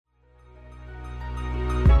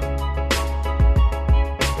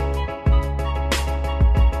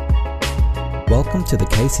Welcome to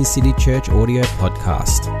the Casey City Church audio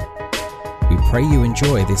podcast. We pray you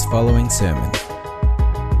enjoy this following sermon.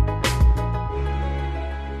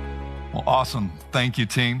 Well, awesome. Thank you,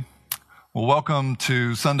 team. Well, welcome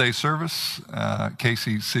to Sunday service,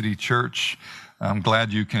 Casey City Church. I'm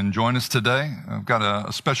glad you can join us today. I've got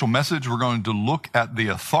a special message. We're going to look at the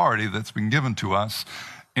authority that's been given to us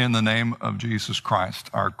in the name of Jesus Christ.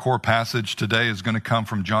 Our core passage today is going to come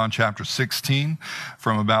from John chapter 16,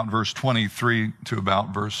 from about verse 23 to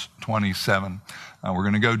about verse 27. We're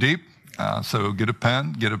going to go deep. So get a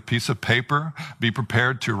pen, get a piece of paper, be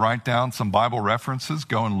prepared to write down some Bible references,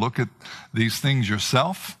 go and look at these things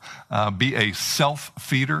yourself, be a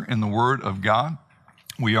self-feeder in the Word of God.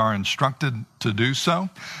 We are instructed to do so.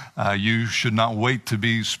 You should not wait to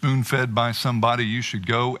be spoon-fed by somebody. You should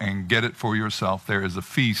go and get it for yourself. There is a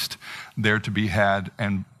feast there to be had,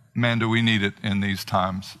 and man, do we need it in these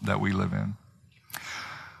times that we live in.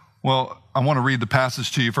 Well, I want to read the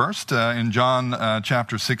passage to you first. In John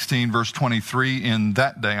chapter 16, verse 23, in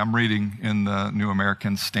that day, I'm reading in the New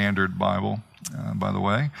American Standard Bible, by the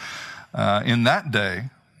way. In that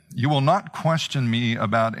day, you will not question me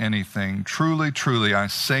about anything. Truly, truly, I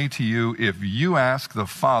say to you, if you ask the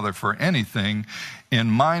Father for anything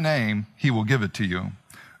in my name, he will give it to you.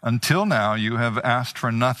 Until now, you have asked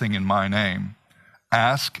for nothing in my name.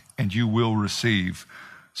 Ask, and you will receive,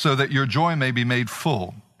 so that your joy may be made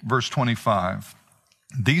full. Verse 25,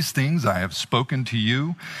 these things I have spoken to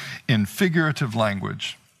you in figurative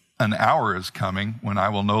language. An hour is coming when I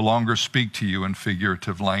will no longer speak to you in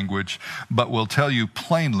figurative language, but will tell you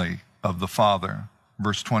plainly of the Father.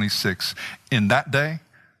 Verse 26, in that day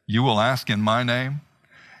you will ask in my name,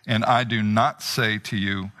 and I do not say to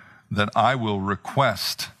you that I will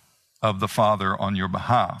request of the Father on your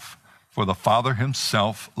behalf, for the Father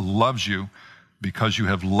himself loves you because you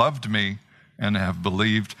have loved me and have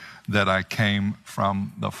believed that I came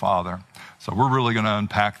from the Father. So we're really going to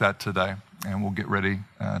unpack that today, and we'll get ready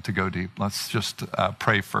to go deep. Let's just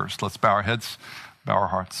pray first. Let's bow our heads, bow our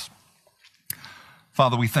hearts.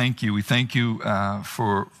 Father, we thank you. We thank you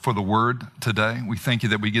for the word today. We thank you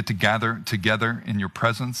that we get to gather together in your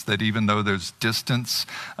presence, that even though there's distance,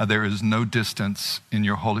 there is no distance in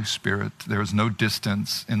your Holy Spirit. There is no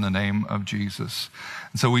distance in the name of Jesus.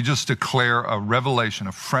 And so we just declare a revelation,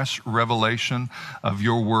 a fresh revelation of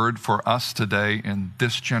your word for us today in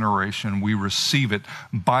this generation. We receive it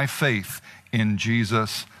by faith in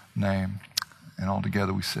Jesus' name. And all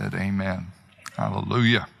together we said, amen.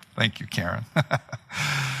 Hallelujah. Thank you, Karen.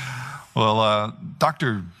 Well,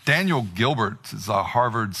 Dr. Daniel Gilbert is a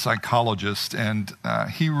Harvard psychologist, and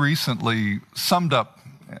he recently summed up,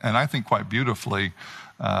 and I think quite beautifully,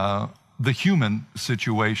 the human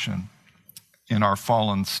situation in our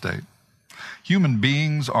fallen state. Human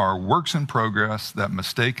beings are works in progress that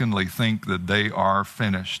mistakenly think that they are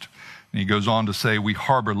finished. And he goes on to say, we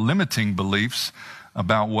harbor limiting beliefs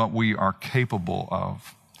about what we are capable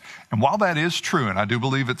of. And while that is true, and I do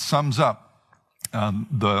believe it sums up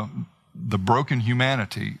the broken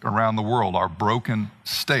humanity around the world, our broken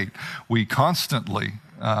state, we constantly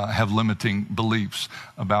have limiting beliefs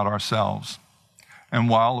about ourselves. And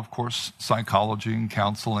while, of course, psychology and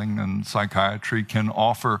counseling and psychiatry can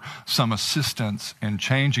offer some assistance in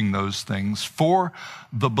changing those things for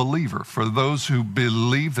the believer, for those who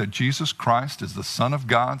believe that Jesus Christ is the Son of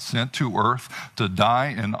God sent to earth to die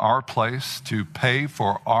in our place, to pay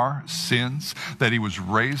for our sins, that he was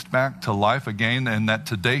raised back to life again, and that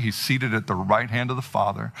today he's seated at the right hand of the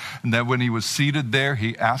Father, and that when he was seated there,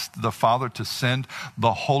 he asked the Father to send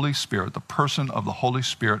the Holy Spirit, the person of the Holy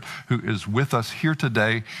Spirit who is with us here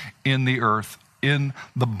today in the earth, in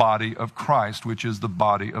the body of Christ, which is the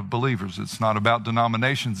body of believers. It's not about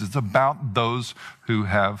denominations, it's about those who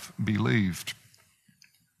have believed.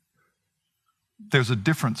 There's a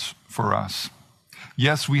difference for us.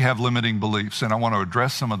 Yes, we have limiting beliefs, and I want to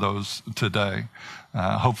address some of those today.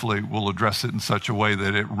 Hopefully, we'll address it in such a way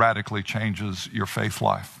that it radically changes your faith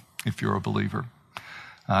life if you're a believer.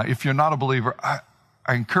 If you're not a believer,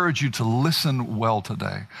 I encourage you to listen well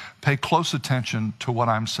today. Pay close attention to what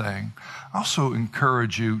I'm saying. I also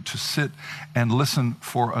encourage you to sit and listen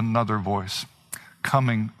for another voice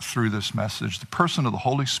coming through this message. The person of the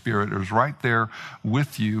Holy Spirit is right there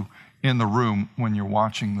with you in the room when you're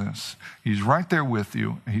watching this. He's right there with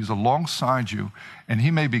you. He's alongside you, and he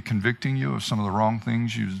may be convicting you of some of the wrong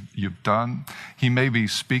things you've done. He may be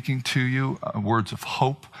speaking to you words of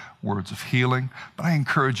hope, words of healing, but I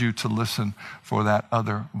encourage you to listen for that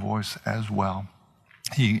other voice as well.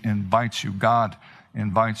 He invites you, God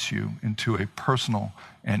invites you into a personal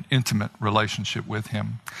and intimate relationship with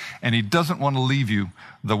him. And he doesn't want to leave you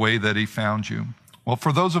the way that he found you. Well,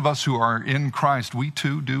 for those of us who are in Christ, we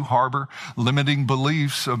too do harbor limiting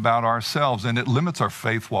beliefs about ourselves, and it limits our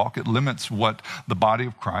faith walk. It limits what the body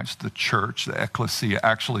of Christ, the church, the ecclesia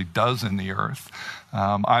actually does in the earth.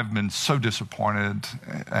 I've been so disappointed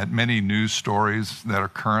at many news stories that are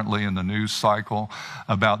currently in the news cycle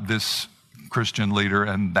about this Christian leader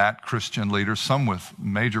and that Christian leader, some with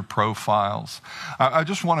major profiles. I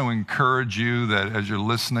just want to encourage you that as you're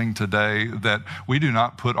listening today, that we do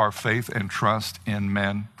not put our faith and trust in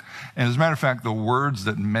men. And as a matter of fact, the words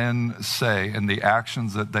that men say and the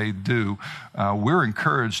actions that they do, we're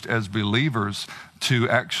encouraged as believers to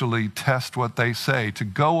actually test what they say, to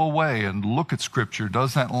go away and look at Scripture.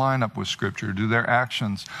 Does that line up with Scripture? Do their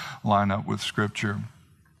actions line up with Scripture?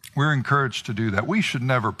 We're encouraged to do that. We should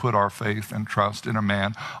never put our faith and trust in a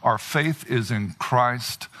man. Our faith is in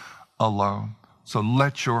Christ alone. So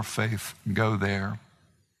let your faith go there.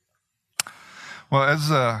 Well,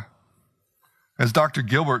 as Dr.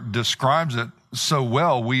 Gilbert describes it so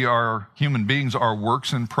well, we are human beings, are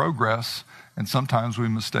works in progress, and sometimes we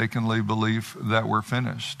mistakenly believe that we're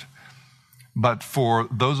finished. But for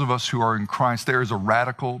those of us who are in Christ, there is a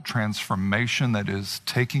radical transformation that is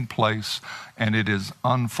taking place, and it is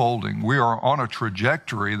unfolding. We are on a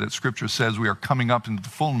trajectory that Scripture says we are coming up into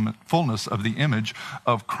the fullness of the image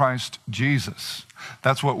of Christ Jesus.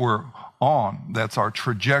 That's what we're on. That's our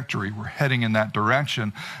trajectory. We're heading in that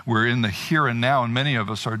direction. We're in the here and now, and many of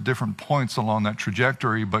us are at different points along that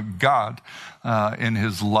trajectory, but God, in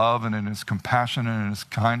His love and in His compassion and in His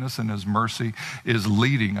kindness and His mercy, is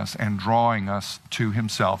leading us and drawing us to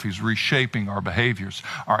Himself. He's reshaping our behaviors,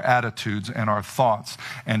 our attitudes, and our thoughts.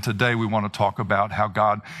 And today we want to talk about how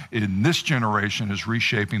God in this generation is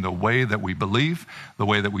reshaping the way that we believe, the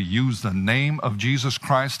way that we use the name of Jesus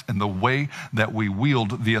Christ, and the way that we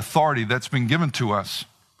wield the authority that's been given to us.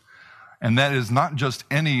 And that is not just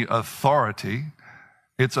any authority,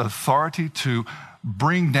 it's authority to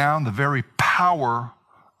bring down the very power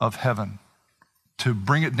of heaven, to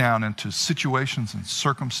bring it down into situations and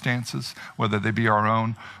circumstances, whether they be our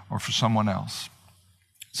own or for someone else.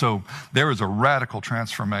 So there is a radical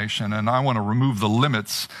transformation, and I want to remove the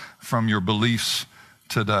limits from your beliefs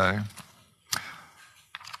today.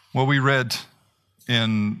 Well, we read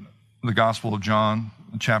in the Gospel of John,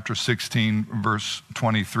 chapter 16, verse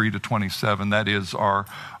 23 to 27. That is our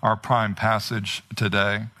prime passage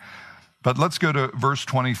today. But let's go to verse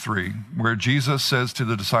 23, where Jesus says to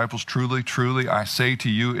the disciples, "Truly, truly, I say to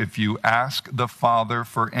you, if you ask the Father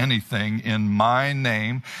for anything in my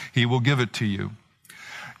name, He will give it to you."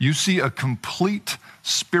 You see a complete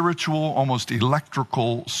spiritual, almost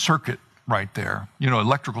electrical circuit right there. You know,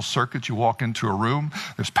 electrical circuits, you walk into a room,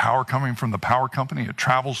 there's power coming from the power company, it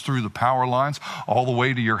travels through the power lines all the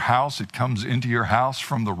way to your house, it comes into your house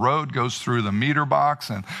from the road, goes through the meter box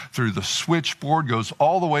and through the switchboard, goes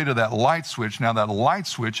all the way to that light switch. Now that light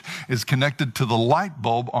switch is connected to the light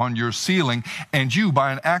bulb on your ceiling, and you,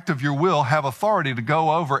 by an act of your will, have authority to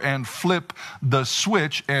go over and flip the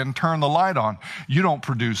switch and turn the light on. You don't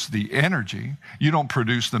produce the energy, you don't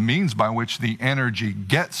produce the means by which the energy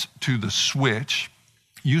gets to the switch.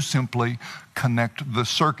 You simply connect the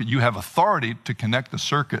circuit. You have authority to connect the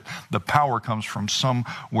circuit. The power comes from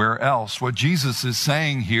somewhere else. What Jesus is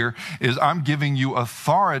saying here is, I'm giving you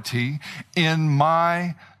authority in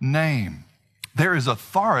my name. There is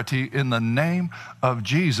authority in the name of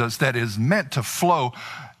Jesus that is meant to flow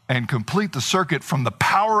and complete the circuit from the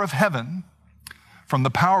power of heaven, from the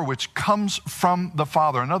power which comes from the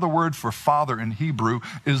Father. Another word for Father in Hebrew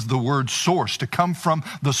is the word source, to come from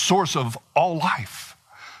the source of all life,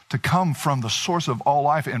 to come from the source of all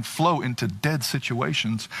life and flow into dead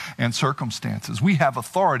situations and circumstances. We have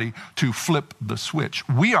authority to flip the switch.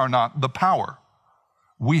 We are not the power.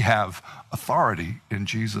 We have authority in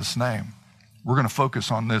Jesus' name. We're going to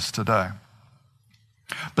focus on this today.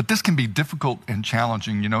 But this can be difficult and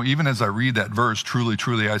challenging. You know, even as I read that verse, "Truly,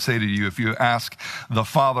 truly, I say to you, if you ask the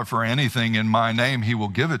Father for anything in my name, He will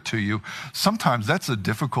give it to you." Sometimes that's a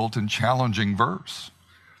difficult and challenging verse.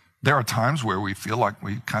 There are times where we feel like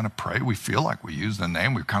we kind of pray, we feel like we use the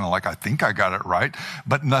name, we're kind of like, I think I got it right,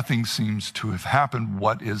 but nothing seems to have happened.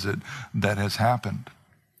 What is it that has happened?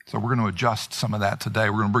 So we're going to adjust some of that today.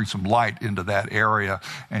 We're going to bring some light into that area,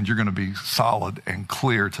 and you're going to be solid and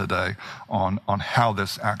clear today on how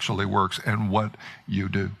this actually works and what you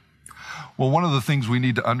do. Well, one of the things we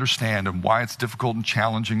need to understand and why it's difficult and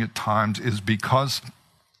challenging at times is because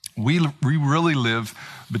we really live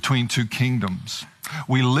between two kingdoms.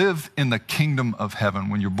 We live in the kingdom of heaven.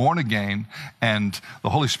 When you're born again and the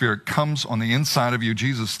Holy Spirit comes on the inside of you,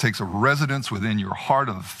 Jesus takes a residence within your heart,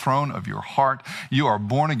 on the throne of your heart. You are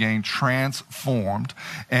born again, transformed,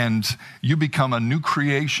 and you become a new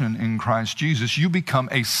creation in Christ Jesus. You become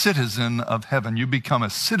a citizen of heaven. You become a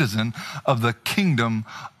citizen of the kingdom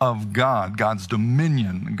of God, God's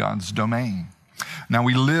dominion, God's domain. Now,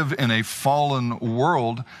 we live in a fallen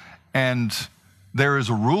world, and there is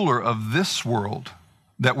a ruler of this world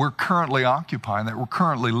that we're currently occupying, that we're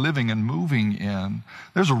currently living and moving in.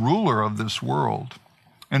 There's a ruler of this world,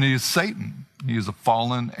 and he is Satan. He is a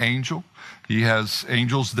fallen angel. He has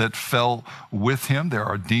angels that fell with him. There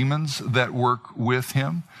are demons that work with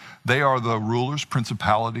him. They are the rulers,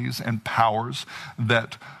 principalities, and powers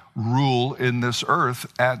that rule in this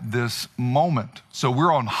earth at this moment. So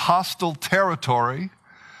we're on hostile territory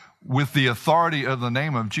with the authority of the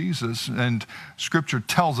name of Jesus, and Scripture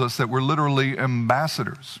tells us that we're literally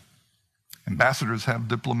ambassadors. Ambassadors have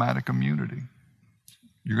diplomatic immunity.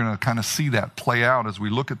 You're going to kind of see that play out as we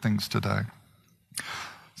look at things today.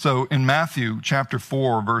 So in Matthew chapter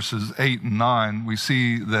 4, verses 8 and 9, we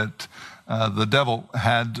see that the devil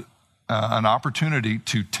had an opportunity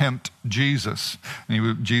to tempt Jesus.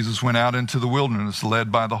 Jesus went out into the wilderness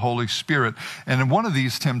led by the Holy Spirit. And in one of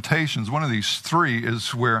these temptations, one of these three,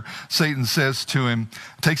 is where Satan says to him,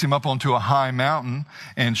 takes him up onto a high mountain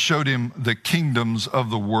and showed him the kingdoms of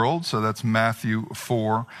the world. So that's Matthew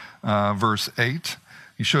 4, verse 8.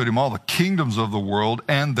 He showed him all the kingdoms of the world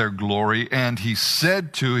and their glory, and he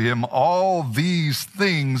said to him, all these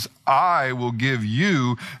things I will give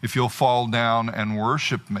you if you'll fall down and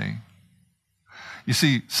worship me. You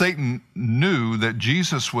see, Satan knew that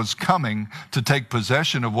Jesus was coming to take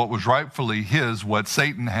possession of what was rightfully his, what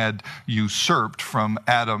Satan had usurped from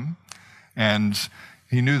Adam, and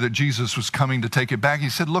he knew that Jesus was coming to take it back. He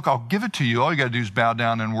said, look, I'll give it to you. All you got to do is bow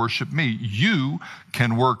down and worship me. You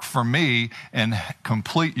can work for me and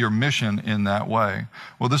complete your mission in that way.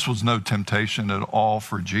 Well, this was no temptation at all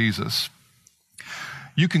for Jesus.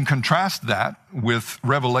 You can contrast that with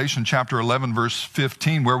Revelation chapter 11, verse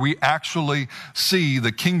 15, where we actually see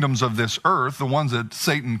the kingdoms of this earth, the ones that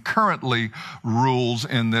Satan currently rules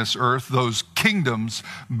in this earth, those kingdoms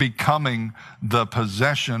becoming the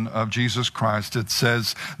possession of Jesus Christ. It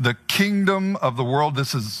says, the kingdom of the world,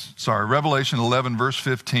 Revelation 11, verse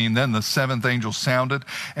 15, then the seventh angel sounded,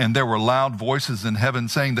 and there were loud voices in heaven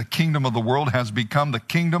saying, the kingdom of the world has become the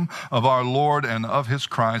kingdom of our Lord and of his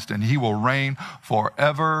Christ, and he will reign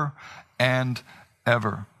forever and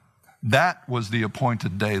ever. That was the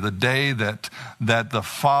appointed day, the day that the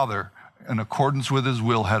Father, in accordance with his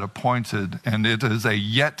will, had appointed, and it is a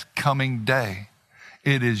yet coming day.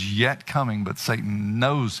 It is yet coming, but Satan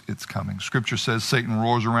knows it's coming. Scripture says Satan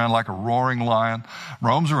roars around like a roaring lion,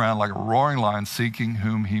 roams around like a roaring lion, seeking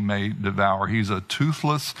whom he may devour. He's a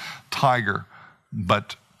toothless tiger,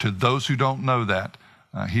 but to those who don't know that,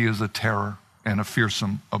 he is a terror and a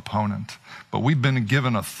fearsome opponent. But we've been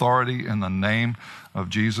given authority in the name of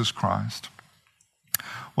Jesus Christ.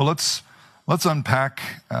 Well, let's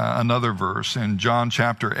unpack another verse in John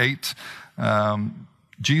chapter 8.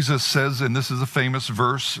 Jesus says, and this is a famous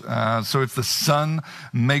verse, so if the Son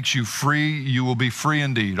makes you free, you will be free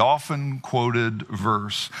indeed. Often quoted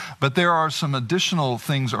verse. But there are some additional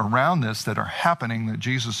things around this that are happening that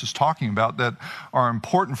Jesus is talking about that are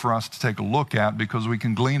important for us to take a look at because we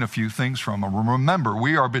can glean a few things from them. Remember,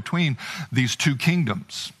 we are between these two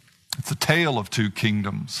kingdoms. It's a tale of two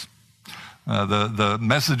kingdoms. The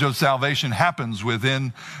message of salvation happens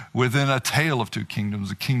within a tale of two kingdoms,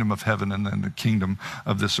 the kingdom of heaven and then the kingdom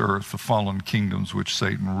of this earth, the fallen kingdoms which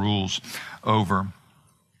Satan rules over.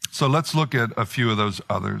 So let's look at a few of those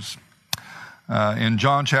others. In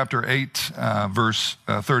John chapter 8, verse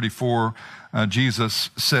 34, Jesus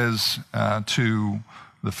says to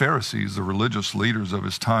the Pharisees, the religious leaders of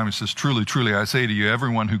his time, he says, truly, truly, I say to you,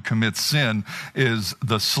 everyone who commits sin is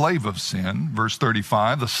the slave of sin. Verse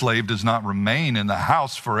 35, the slave does not remain in the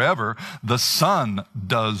house forever. The son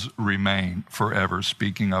does remain forever,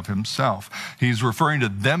 speaking of himself. He's referring to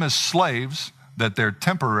them as slaves, that they're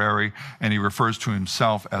temporary, and he refers to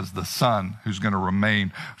himself as the Son who's going to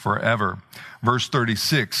remain forever. Verse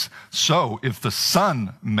 36, so if the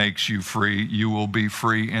Son makes you free, you will be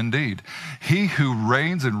free indeed. He who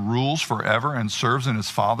reigns and rules forever and serves in his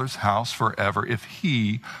Father's house forever, if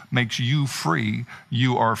he makes you free,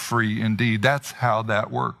 you are free indeed. That's how that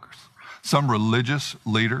works. Some religious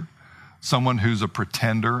leader, someone who's a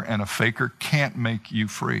pretender and a faker can't make you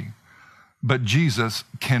free. but Jesus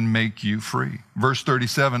can make you free. Verse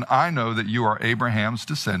 37, I know that you are Abraham's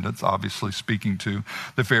descendants, obviously speaking to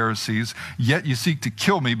the Pharisees, yet you seek to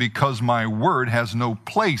kill me because my word has no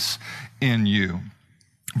place in you.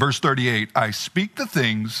 Verse 38, I speak the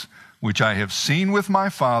things which I have seen with my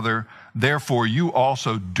Father, therefore you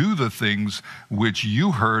also do the things which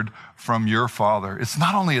you heard from your father. It's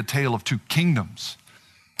not only a tale of two kingdoms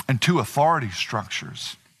and two authority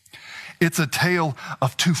structures. It's a tale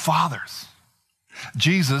of two fathers.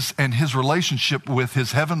 Jesus and his relationship with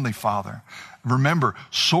his heavenly Father. Remember,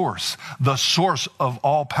 source, the source of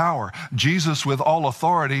all power. Jesus with all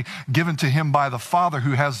authority given to him by the Father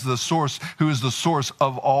who is the source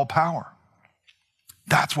of all power.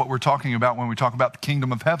 That's what we're talking about when we talk about the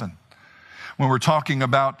kingdom of heaven. When we're talking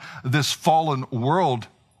about this fallen world,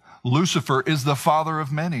 Lucifer is the father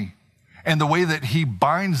of many. And the way that he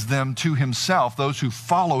binds them to himself, those who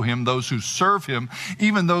follow him, those who serve him,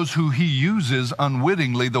 even those who he uses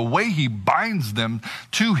unwittingly, the way he binds them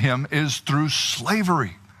to him is through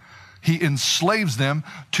slavery. He enslaves them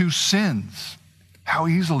to sins. How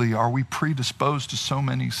easily are we predisposed to so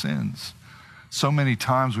many sins? So many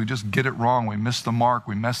times we just get it wrong. We miss the mark.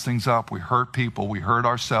 We mess things up. We hurt people. We hurt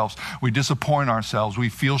ourselves. We disappoint ourselves. We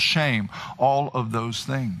feel shame. All of those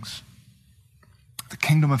things. The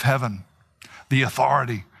kingdom of heaven, the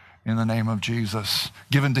authority in the name of Jesus,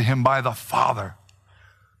 given to him by the Father,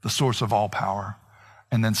 the source of all power.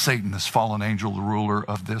 And then Satan, this fallen angel, the ruler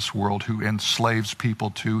of this world, who enslaves people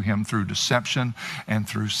to him through deception and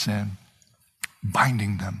through sin,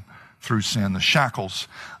 binding them through sin, the shackles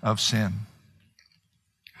of sin.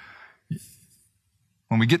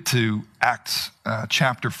 When we get to Acts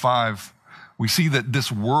chapter 5, we see that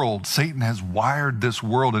this world, Satan has wired this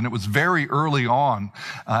world, and it was very early on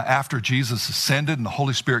after Jesus ascended and the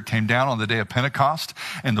Holy Spirit came down on the day of Pentecost,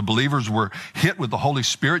 and the believers were hit with the Holy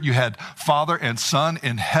Spirit. You had Father and Son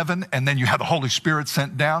in heaven, and then you had the Holy Spirit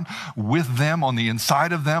sent down with them, on the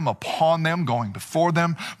inside of them, upon them, going before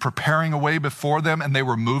them, preparing a way before them, and they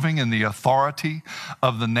were moving in the authority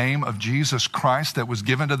of the name of Jesus Christ that was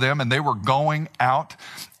given to them, and they were going out,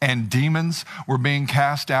 and demons were being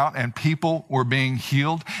cast out, and people were being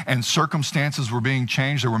healed, and circumstances were being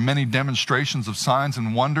changed. There were many demonstrations of signs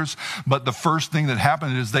and wonders, but the first thing that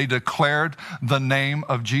happened is they declared the name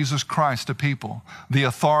of Jesus Christ to people, the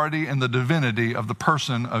authority and the divinity of the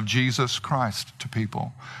person of Jesus Christ to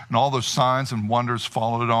people. And all those signs and wonders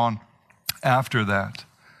followed on after that.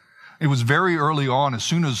 It was very early on, as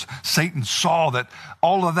soon as Satan saw that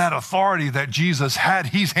all of that authority that Jesus had,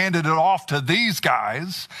 he's handed it off to these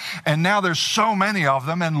guys. And now there's so many of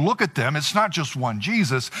them, and look at them. It's not just one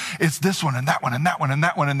Jesus. It's this one and that one and that one and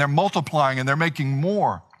that one, and they're multiplying and they're making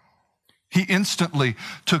more. He instantly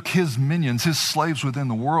took his minions, his slaves within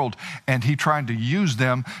the world, and he tried to use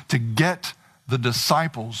them to get the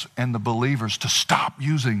disciples and the believers to stop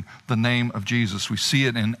using the name of Jesus. We see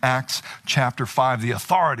it in Acts chapter 5. The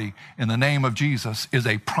authority in the name of Jesus is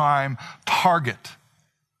a prime target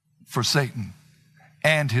for Satan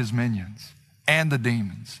and his minions and the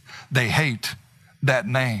demons. They hate that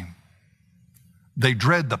name. They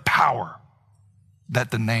dread the power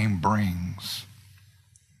that the name brings.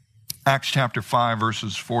 Acts chapter 5,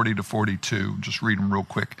 verses 40 to 42. Just read them real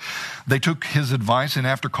quick. They took his advice, and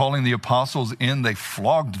after calling the apostles in, they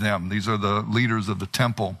flogged them. These are the leaders of the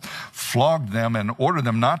temple. Flogged them and ordered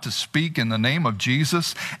them not to speak in the name of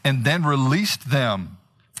Jesus, and then released them.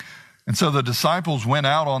 And so the disciples went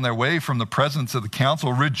out on their way from the presence of the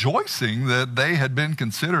council, rejoicing that they had been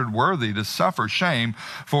considered worthy to suffer shame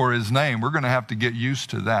for his name. We're going to have to get used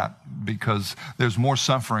to that, because there's more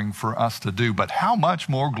suffering for us to do. But how much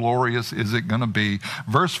more glorious is it going to be?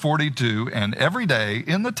 Verse 42, and every day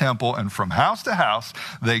in the temple and from house to house,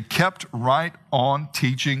 they kept right on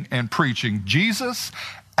teaching and preaching Jesus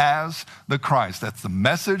as the Christ. That's the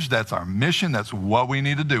message. That's our mission. That's what we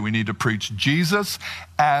need to do. We need to preach Jesus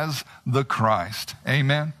as the Christ.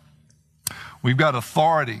 Amen. We've got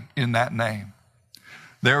authority in that name.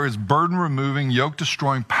 There is burden-removing,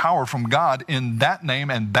 yoke-destroying power from God in that name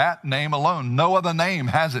and that name alone. No other name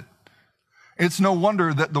has it. It's no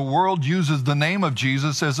wonder that the world uses the name of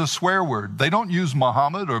Jesus as a swear word. They don't use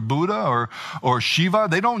Muhammad or Buddha or Shiva.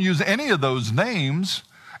 They don't use any of those names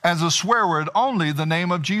as a swear word, only the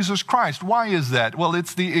name of Jesus Christ. Why is that? Well,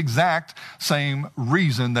 it's the exact same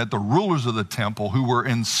reason that the rulers of the temple, who were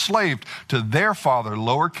enslaved to their father,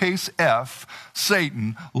 lowercase f,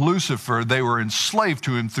 Satan, Lucifer, they were enslaved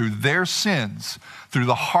to him through their sins, through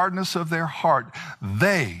the hardness of their heart.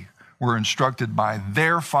 They were instructed by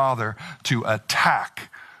their father to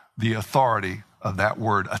attack the authority of that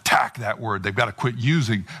word, attack that word. They've got to quit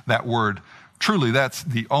using that word Truly, that's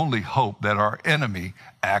the only hope that our enemy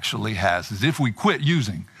actually has, is if we quit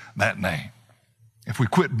using that name. If we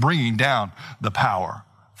quit bringing down the power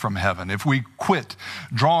from heaven. If we quit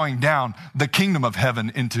drawing down the kingdom of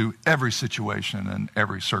heaven into every situation and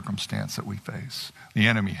every circumstance that we face. The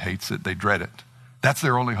enemy hates it. They dread it. That's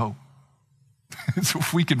their only hope. So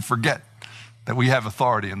if we can forget that we have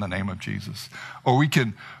authority in the name of Jesus, or we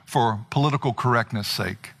can, for political correctness'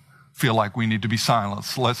 sake, feel like we need to be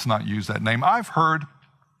silenced, let's not use that name. I've heard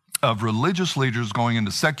of religious leaders going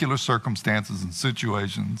into secular circumstances and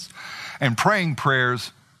situations and praying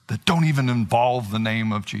prayers that don't even involve the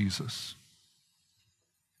name of Jesus.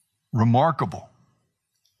 Remarkable.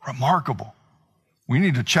 Remarkable. We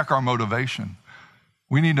need to check our motivation.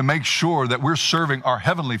 We need to make sure that we're serving our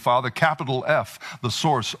Heavenly Father, capital F, the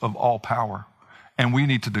source of all power. And we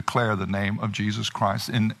need to declare the name of Jesus Christ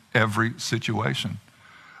in every situation.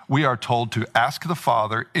 We are told to ask the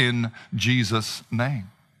Father in Jesus'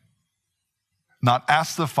 name. Not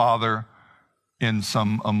ask the Father in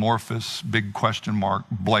some amorphous, big question mark,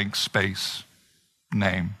 blank space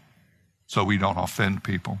name, so we don't offend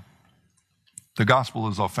people. The gospel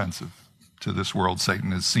is offensive to this world.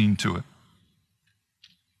 Satan has seen to it.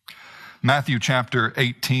 Matthew chapter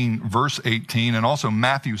 18, verse 18, and also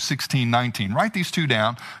Matthew 16, 19. Write these two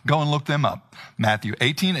down. Go and look them up. Matthew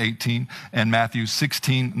 18, 18 and Matthew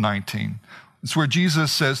 16, 19. It's where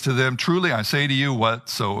Jesus says to them, truly I say to you,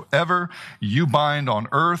 whatsoever you bind on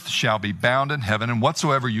earth shall be bound in heaven, and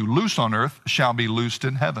whatsoever you loose on earth shall be loosed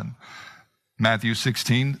in heaven. Matthew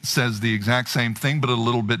 16 says the exact same thing, but a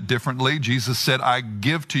little bit differently. Jesus said, I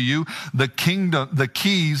give to you the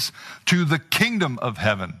keys to the kingdom of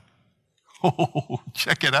heaven. Oh,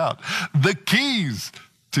 check it out. The keys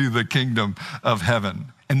to the kingdom of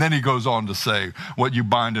heaven. And then he goes on to say, what you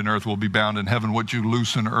bind in earth will be bound in heaven. What you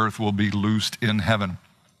loose in earth will be loosed in heaven.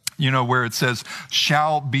 You know where it says,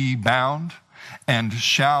 shall be bound and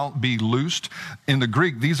shall be loosed? In the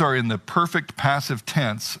Greek, these are in the perfect passive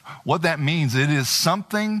tense. What that means, it is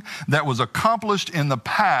something that was accomplished in the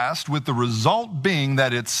past with the result being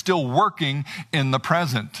that it's still working in the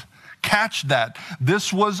present. Catch that.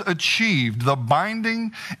 This was achieved. The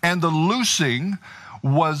binding and the loosing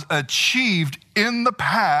was achieved in the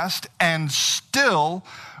past and still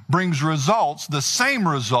brings results, the same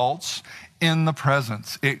results in the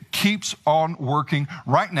present. It keeps on working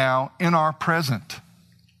right now in our present.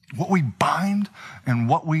 What we bind and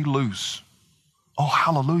what we loose. Oh,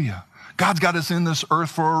 hallelujah. God's got us in this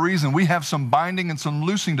earth for a reason. We have some binding and some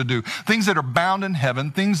loosing to do. Things that are bound in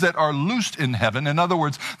heaven, things that are loosed in heaven. In other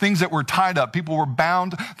words, things that were tied up. People were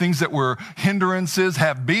bound. Things that were hindrances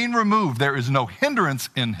have been removed. There is no hindrance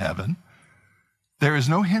in heaven. There is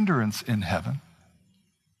no hindrance in heaven.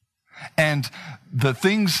 And the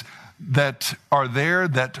things that are there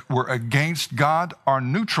that were against God are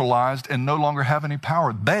neutralized and no longer have any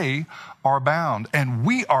power. They are bound. And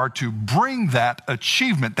we are to bring that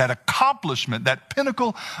achievement, that accomplishment, that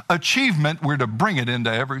pinnacle achievement, we're to bring it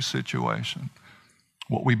into every situation.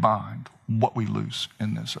 What we bind, what we loose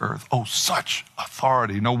in this earth. Oh, such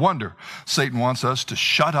authority. No wonder Satan wants us to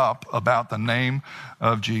shut up about the name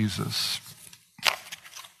of Jesus.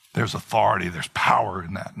 There's authority, there's power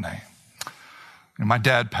in that name. And my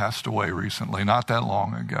dad passed away recently, not that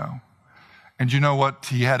long ago. And you know what?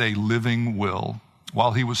 He had a living will.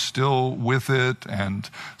 While he was still with it and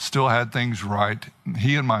still had things right,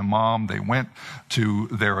 he and my mom, they went to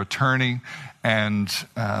their attorney and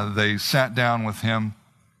they sat down with him.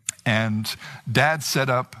 And Dad set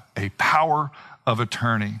up a power of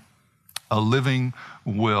attorney, a living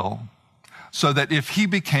will, so that if he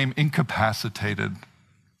became incapacitated,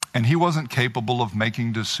 and he wasn't capable of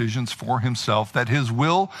making decisions for himself, that his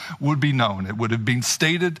will would be known. It would have been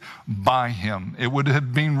stated by him. It would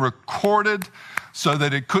have been recorded so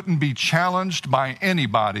that it couldn't be challenged by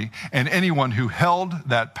anybody, and anyone who held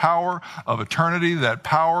that power of eternity, that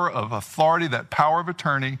power of authority, that power of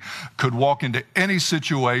attorney could walk into any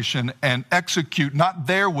situation and execute not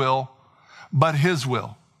their will, but his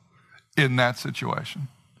will in that situation.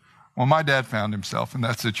 Well, my dad found himself in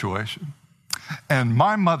that situation. And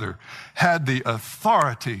my mother had the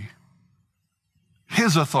authority,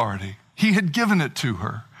 his authority. He had given it to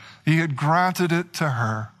her. He had granted it to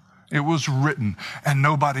her. It was written, and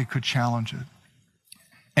nobody could challenge it.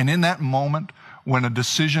 And in that moment, when a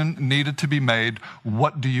decision needed to be made,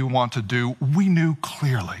 what do you want to do? We knew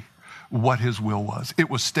clearly what his will was. It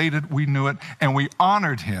was stated, we knew it, and we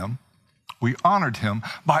honored him. We honored him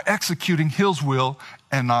by executing his will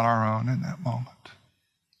and not our own in that moment.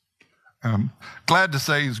 I'm glad to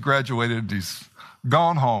say he's graduated. He's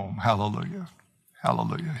gone home. Hallelujah.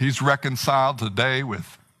 Hallelujah. He's reconciled today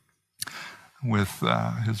with with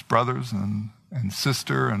his brothers and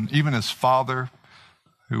sister, and even his father,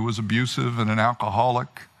 who was abusive and an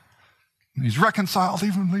alcoholic. And he's reconciled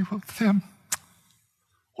evenly with him.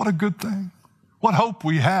 What a good thing. What hope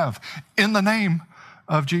we have in the name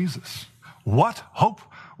of Jesus. What hope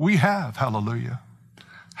we have. Hallelujah.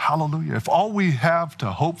 Hallelujah. If all we have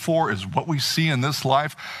to hope for is what we see in this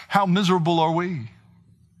life, how miserable are we?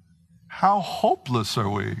 How hopeless are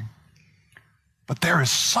we? But there is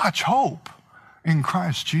such hope in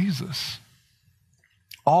Christ Jesus.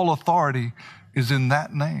 All authority is in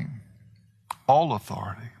that name. All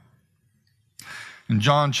authority. In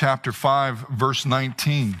John chapter 5, verse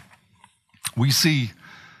 19, we see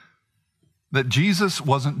that Jesus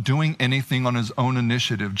wasn't doing anything on his own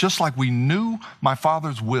initiative. Just like we knew my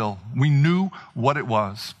Father's will, we knew what it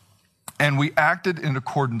was, and we acted in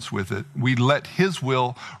accordance with it. We let his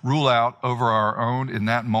will rule out over our own in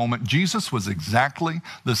that moment. Jesus was exactly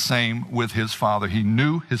the same with his Father. He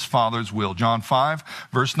knew his Father's will. John 5,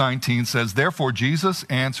 verse 19 says, "Therefore Jesus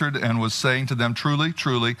answered and was saying to them, 'Truly,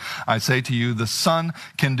 truly, I say to you, the Son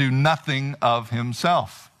can do nothing of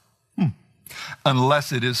himself,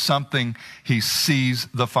 unless it is something he sees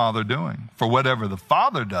the Father doing. For whatever the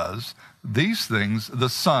Father does, these things the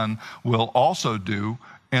Son will also do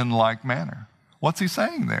in like manner.'" What's he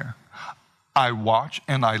saying there? I watch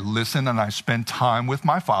and I listen and I spend time with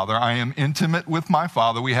my Father. I am intimate with my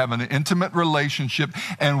Father. We have an intimate relationship,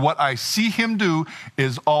 and what I see him do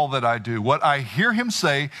is all that I do. What I hear him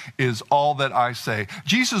say is all that I say.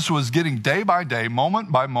 Jesus was getting day by day,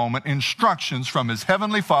 moment by moment, instructions from his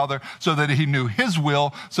heavenly Father so that he knew his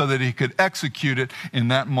will, so that he could execute it in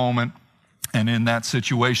that moment and in that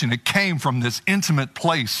situation. It came from this intimate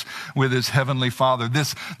place with his heavenly Father,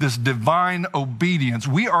 this divine obedience.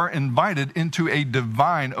 We are invited into a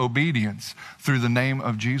divine obedience through the name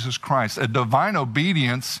of Jesus Christ. A divine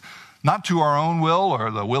obedience, not to our own will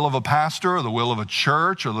or the will of a pastor or the will of a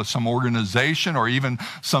church or some organization or even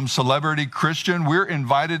some celebrity Christian. We're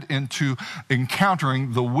invited into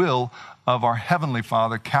encountering the will of our heavenly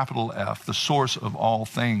Father, capital F, the source of all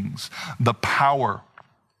things, the power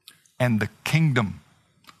and the kingdom,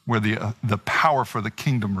 where the power for the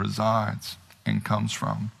kingdom resides and comes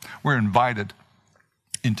from. We're invited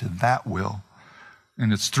into that will,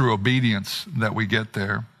 and it's through obedience that we get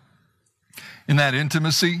there. In that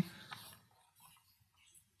intimacy,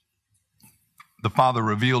 the Father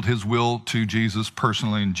revealed his will to Jesus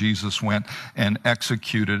personally, and Jesus went and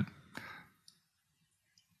executed.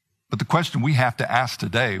 But the question we have to ask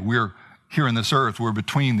today, we're here in this earth, we're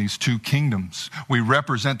between these two kingdoms. We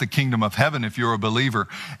represent the kingdom of heaven if you're a believer,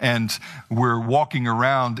 and we're walking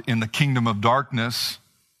around in the kingdom of darkness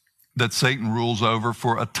that Satan rules over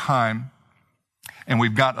for a time. And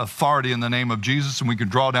we've got authority in the name of Jesus, and we can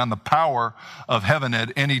draw down the power of heaven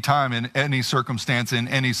at any time, in any circumstance, in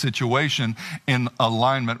any situation, in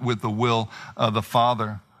alignment with the will of the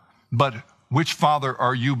Father. But which Father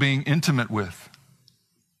are you being intimate with?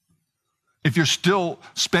 If you're still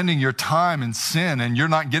spending your time in sin and you're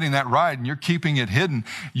not getting that right and you're keeping it hidden,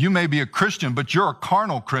 you may be a Christian, but you're a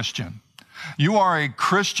carnal Christian. You are a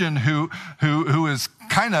Christian who is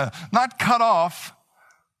kind of not cut off,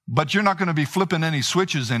 but you're not going to be flipping any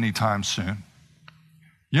switches anytime soon.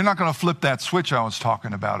 You're not going to flip that switch I was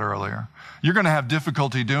talking about earlier. You're going to have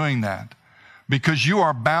difficulty doing that because you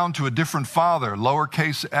are bound to a different Father,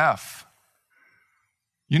 lowercase f.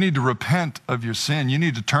 You need to repent of your sin. You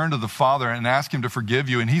need to turn to the Father and ask him to forgive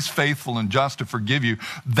you, and he's faithful and just to forgive you.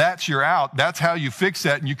 That's your out. That's how you fix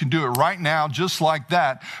that, and you can do it right now just like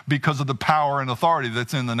that because of the power and authority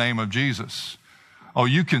that's in the name of Jesus. Oh,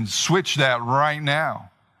 you can switch that right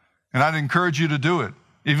now, and I'd encourage you to do it.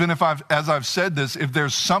 Even if as I've said this, if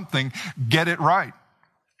there's something, get it right.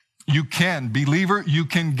 You can. Believer, you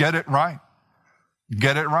can get it right.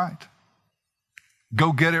 Get it right.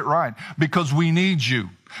 Go get it right, because we need you.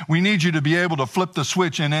 We need you to be able to flip the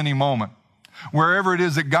switch in any moment. Wherever it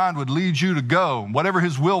is that God would lead you to go, whatever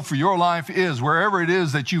his will for your life is, wherever it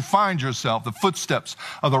is that you find yourself, the footsteps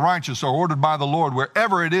of the righteous are ordered by the Lord.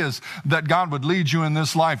 Wherever it is that God would lead you in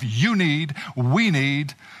this life, we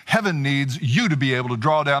need, heaven needs you to be able to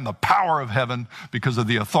draw down the power of heaven because of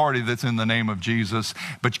the authority that's in the name of Jesus.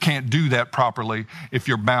 But you can't do that properly if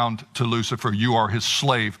you're bound to Lucifer. You are his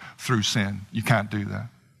slave through sin. You can't do that.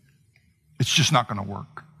 It's just not going to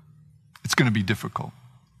work. It's going to be difficult.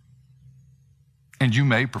 And you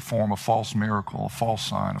may perform a false miracle, a false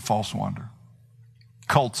sign, a false wonder.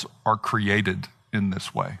 Cults are created in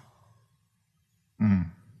this way.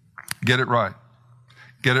 Get it right.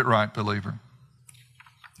 Get it right, believer.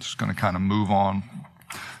 Just going to kind of move on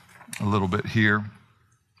a little bit here.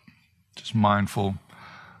 Just mindful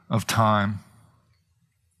of time.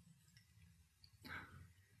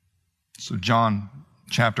 So John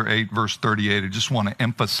chapter 8, verse 38, I just want to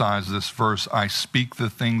emphasize this verse. I speak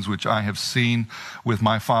the things which I have seen with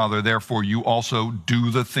my Father. Therefore, you also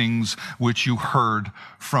do the things which you heard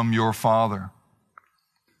from your father.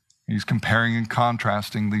 He's comparing and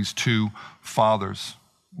contrasting these two fathers.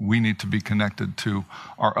 We need to be connected to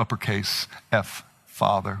our uppercase F,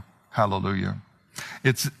 Father. Hallelujah.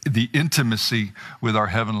 It's the intimacy with our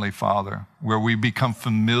Heavenly Father, where we become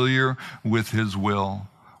familiar with His will.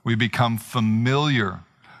 We become familiar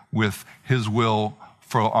with His will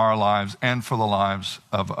for our lives and for the lives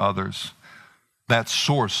of others. That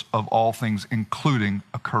source of all things, including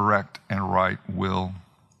a correct and right will.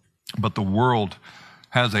 But the world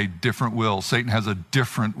has a different will. Satan has a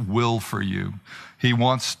different will for you. He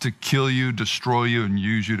wants to kill you, destroy you, and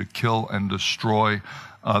use you to kill and destroy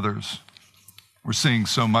others. We're seeing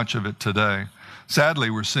so much of it today. Sadly,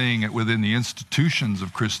 we're seeing it within the institutions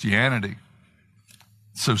of Christianity.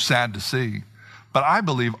 It's so sad to see. But I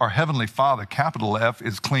believe our Heavenly Father, capital F,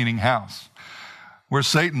 is cleaning house. Where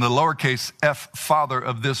Satan, the lowercase f father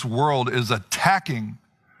of this world, is attacking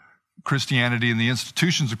Christianity and the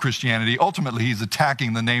institutions of Christianity, ultimately he's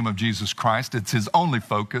attacking the name of Jesus Christ. It's his only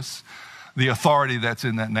focus, the authority that's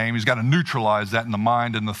in that name. He's got to neutralize that in the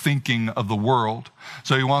mind and the thinking of the world.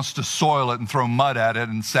 So he wants to soil it and throw mud at it.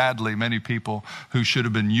 And sadly, many people who should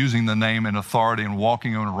have been using the name and authority and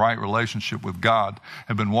walking in a right relationship with God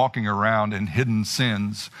have been walking around in hidden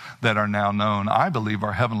sins that are now known. I believe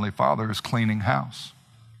our Heavenly Father is cleaning house.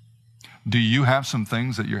 Do you have some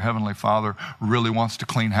things that your Heavenly Father really wants to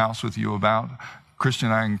clean house with you about? Christian,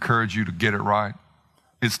 I encourage you to get it right.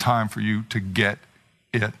 It's time for you to get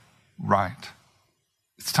it right.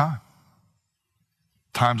 It's time.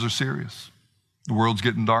 Times are serious. The world's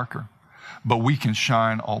getting darker. But we can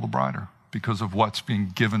shine all the brighter because of what's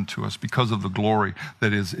being given to us, because of the glory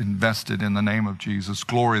that is invested in the name of Jesus,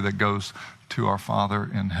 glory that goes to our Father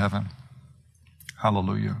in heaven.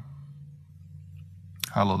 Hallelujah.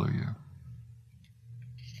 Hallelujah.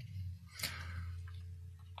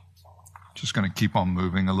 Just going to keep on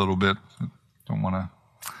moving a little bit. Don't want to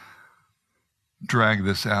drag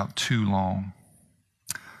this out too long.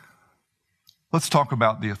 Let's talk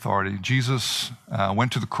about the authority. Jesus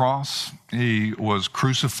went to the cross. He was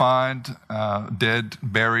crucified, dead,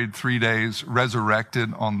 buried 3 days,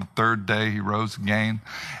 resurrected on the third day. He rose again.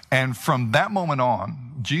 And from that moment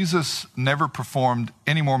on, Jesus never performed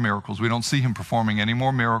any more miracles. We don't see him performing any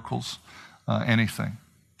more miracles, anything.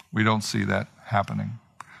 We don't see that happening.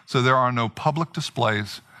 So there are no public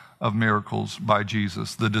displays of miracles by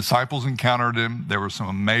Jesus. The disciples encountered him. There were some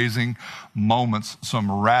amazing moments,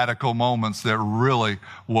 some radical moments that really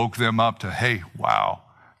woke them up to, hey, wow,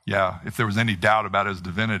 yeah, if there was any doubt about his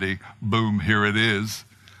divinity, boom, here it is.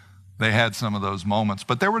 They had some of those moments.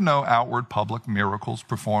 But there were no outward public miracles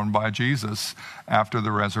performed by Jesus after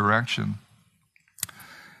the resurrection.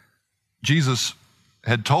 Jesus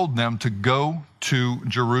had told them to go to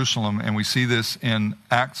Jerusalem, and we see this in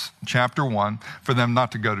Acts chapter 1, for them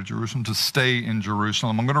not to go to Jerusalem, to stay in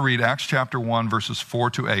Jerusalem. I'm going to read Acts chapter 1, verses 4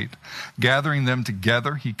 to 8. Gathering them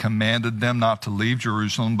together, he commanded them not to leave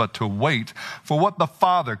Jerusalem, but to wait for what the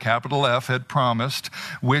Father, capital F, had promised,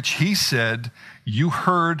 which he said, you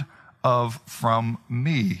heard of from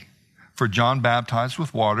me. For John baptized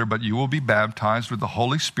with water, but you will be baptized with the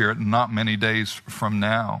Holy Spirit not many days from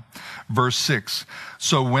now. Verse 6,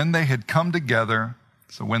 so when they had come together,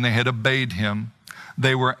 so when they had obeyed him,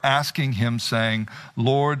 they were asking him, saying,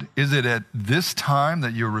 Lord, is it at this time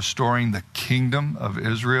that you're restoring the kingdom of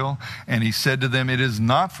Israel? And he said to them, it is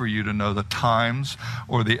not for you to know the times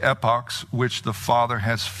or the epochs which the Father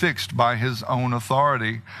has fixed by his own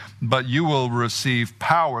authority, but you will receive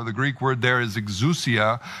power. The Greek word there is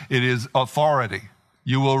exousia. It is authority.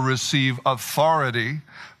 You will receive authority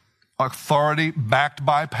backed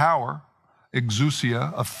by power.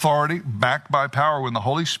 Exousia, authority backed by power, when the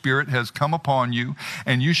Holy Spirit has come upon you,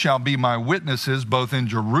 and you shall be my witnesses both in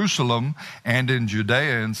Jerusalem and in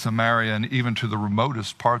Judea and Samaria and even to the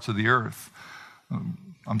remotest parts of the earth.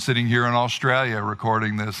 I'm sitting here in Australia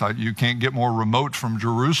recording this. You can't get more remote from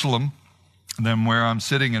Jerusalem than where I'm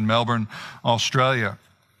sitting in Melbourne, Australia.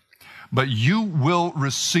 But you will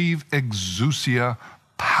receive exousia,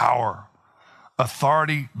 power.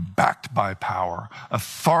 Authority backed by power.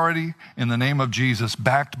 Authority in the name of Jesus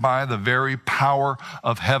backed by the very power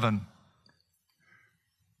of heaven.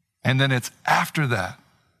 And then it's after that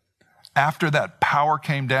power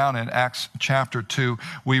came down in Acts chapter 2,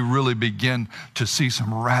 we really begin to see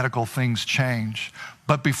some radical things change.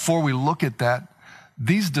 But before we look at that,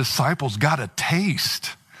 these disciples got a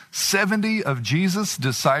taste. 70 of Jesus'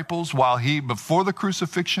 disciples, before the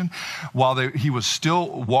crucifixion, he was still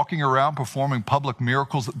walking around performing public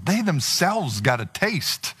miracles, they themselves got a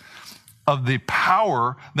taste of the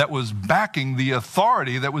power that was backing the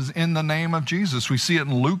authority that was in the name of Jesus. We see it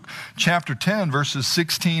in Luke chapter 10, verses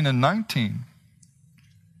 16 and 19.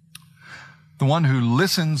 The one who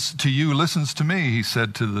listens to you listens to me, he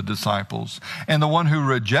said to the disciples. And the one who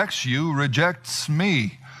rejects you rejects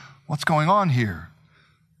me. What's going on here?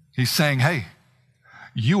 He's saying, hey,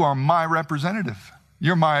 you are my representative.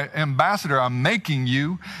 You're my ambassador. I'm making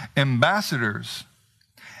you ambassadors.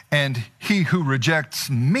 And he who rejects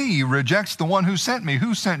me rejects the one who sent me.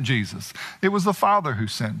 Who sent Jesus? It was the Father who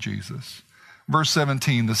sent Jesus. Verse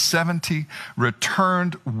 17, the 70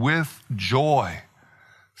 returned with joy,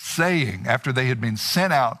 saying, after they had been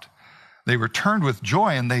sent out, they returned with joy,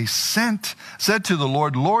 and they said to the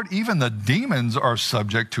Lord, Lord, even the demons are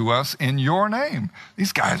subject to us in your name.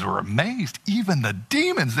 These guys were amazed. Even the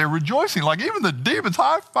demons, they're rejoicing. Like, even the demons,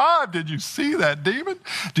 high five. Did you see that demon?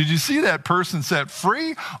 Did you see that person set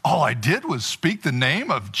free? All I did was speak the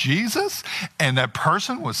name of Jesus, and that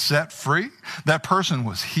person was set free. That person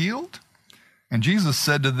was healed. And Jesus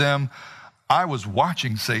said to them, I was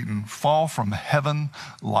watching Satan fall from heaven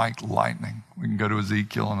like lightning. We can go to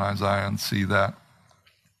Ezekiel and Isaiah and see that.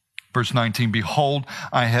 Verse 19, behold,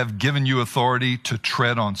 I have given you authority to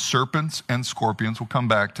tread on serpents and scorpions. We'll come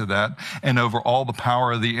back to that. And over all the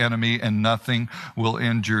power of the enemy, and nothing will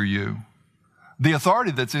injure you. The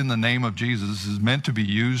authority that's in the name of Jesus is meant to be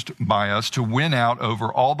used by us to win out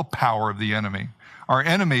over all the power of the enemy. Our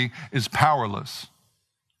enemy is powerless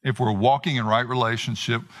if we're walking in right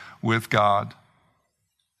relationship with God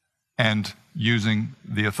and using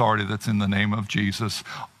the authority that's in the name of Jesus.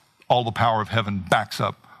 All the power of heaven backs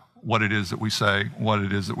up what it is that we say, what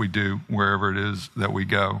it is that we do, wherever it is that we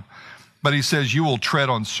go. But he says, you will tread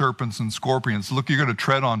on serpents and scorpions. Look, you're going to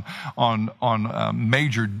tread on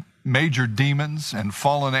major demons and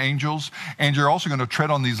fallen angels, and you're also going to tread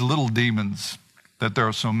on these little demons that there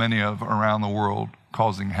are so many of around the world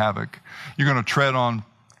causing havoc. You're going to tread on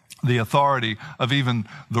the authority of even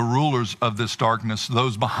the rulers of this darkness,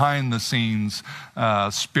 those behind the scenes,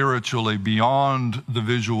 spiritually beyond the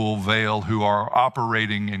visual veil, who are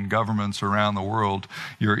operating in governments around the world.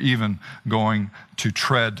 You're even going to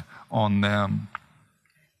tread on them.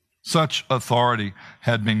 Such authority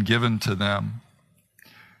had been given to them.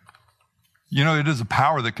 You know, it is a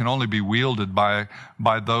power that can only be wielded by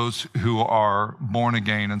those who are born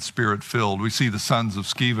again and spirit-filled. We see the sons of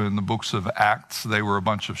Sceva in the books of Acts. They were a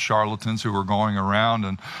bunch of charlatans who were going around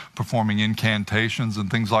and performing incantations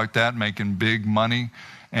and things like that, making big money.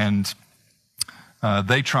 And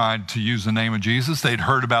they tried to use the name of Jesus. They'd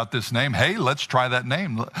heard about this name. Hey, let's try that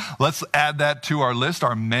name. Let's add that to our list,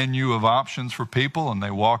 our menu of options for people. And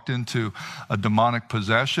they walked into a demonic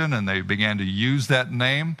possession and they began to use that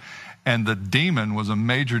name. And the demon was a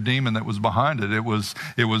major demon that was behind it. It was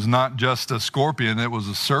not just a scorpion, it was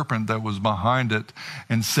a serpent that was behind it,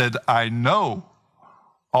 and said, I know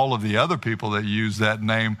all of the other people that use that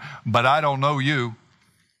name, but I don't know you.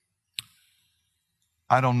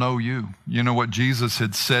 I don't know you. You know what Jesus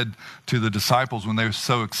had said to the disciples when they were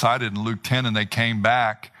so excited in Luke 10 and they came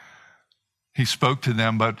back? He spoke to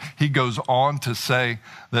them, but he goes on to say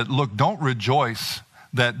that, look, don't rejoice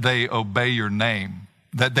that they obey your name,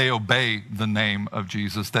 that they obey the name of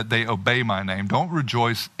Jesus, that they obey my name. Don't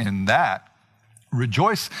rejoice in that.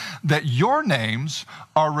 Rejoice that your names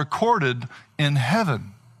are recorded in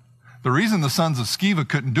heaven. The reason the sons of Sceva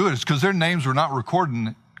couldn't do it is because their names were not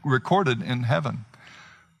recorded in heaven.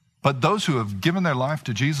 But those who have given their life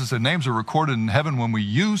to Jesus, their names are recorded in heaven. When we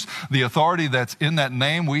use the authority that's in that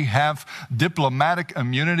name, we have diplomatic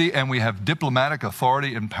immunity and we have diplomatic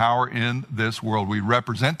authority and power in this world. We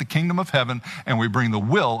represent the kingdom of heaven and we bring the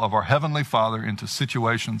will of our heavenly Father into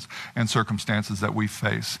situations and circumstances that we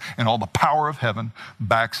face. And all the power of heaven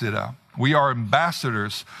backs it up. We are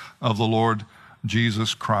ambassadors of the Lord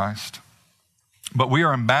Jesus Christ. But we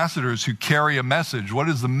are ambassadors who carry a message. What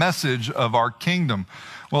is the message of our kingdom?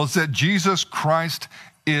 Well, it's that Jesus Christ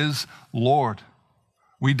is Lord.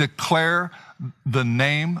 We declare the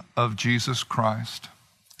name of Jesus Christ,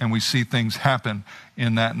 and we see things happen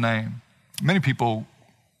in that name. Many people,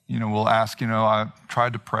 will ask, I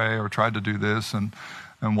tried to pray or tried to do this and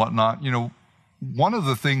whatnot. One of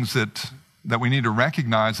the things that we need to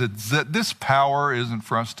recognize is that this power isn't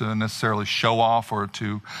for us to necessarily show off or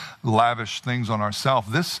to lavish things on ourselves.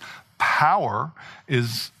 This power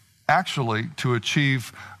is actually to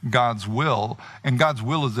achieve God's will. And God's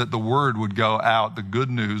will is that the word would go out, the good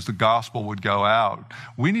news, the gospel would go out.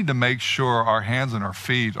 We need to make sure our hands and our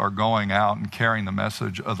feet are going out and carrying the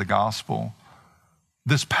message of the gospel.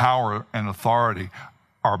 This power and authority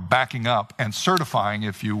are backing up and certifying,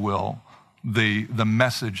 if you will, the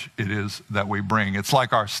message it is that we bring. It's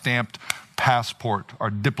like our stamped passport, our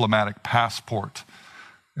diplomatic passport.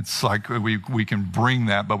 It's like we can bring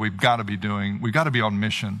that, but we've got to be on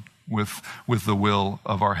mission with the will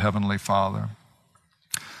of our Heavenly Father.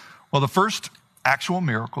 Well, the first actual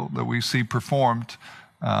miracle that we see performed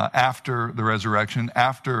after the resurrection,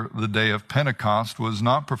 after the day of Pentecost, was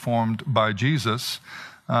not performed by Jesus,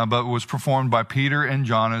 but was performed by Peter and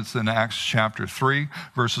John. It's in Acts chapter 3,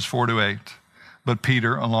 verses 4-8. But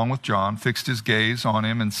Peter, along with John, fixed his gaze on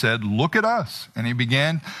him and said, "Look at us." And he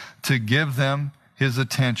began to give them his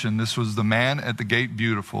attention. This was the man at the gate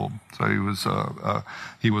beautiful. So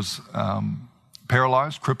he was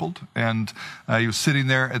paralyzed, crippled, and he was sitting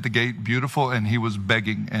there at the gate beautiful, and he was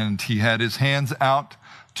begging, and he had his hands out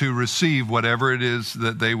to receive whatever it is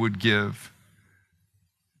that they would give.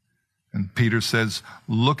 And Peter says,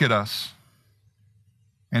 "Look at us."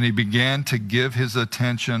 And he began to give his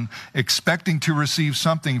attention, expecting to receive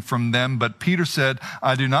something from them. But Peter said,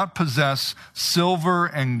 "I do not possess silver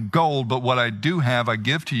and gold, but what I do have I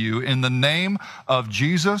give to you. In the name of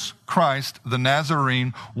Jesus Christ, the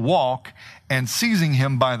Nazarene, walk." And seizing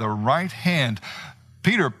him by the right hand,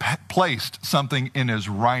 Peter placed something in his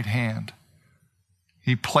right hand.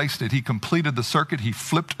 He placed it. He completed the circuit. He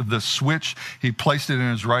flipped the switch. He placed it in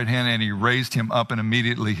his right hand, and he raised him up, and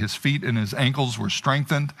immediately his feet and his ankles were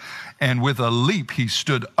strengthened. And with a leap, he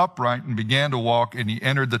stood upright and began to walk, and he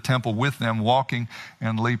entered the temple with them, walking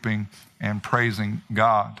and leaping and praising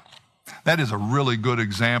God. That is a really good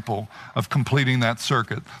example of completing that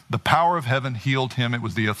circuit. The power of heaven healed him. It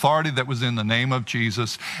was the authority that was in the name of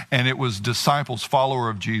Jesus, and it was disciples, followers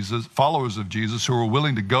of Jesus, who were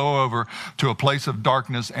willing to go over to a place of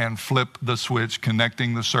darkness and flip the switch,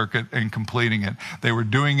 connecting the circuit and completing it. They were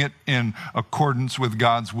doing it in accordance with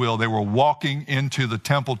God's will. They were walking into the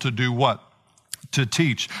temple to do what? To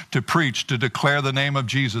teach, to preach, to declare the name of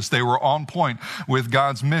Jesus. They were on point with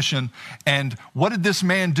God's mission. And what did this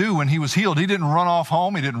man do when he was healed? He didn't run off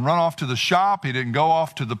home. He didn't run off to the shop. He didn't go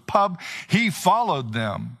off to the pub. He followed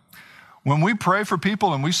them. When we pray for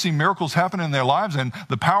people and we see miracles happen in their lives and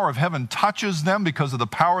the power of heaven touches them because of the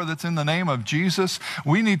power that's in the name of Jesus,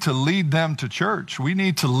 we need to lead them to church. We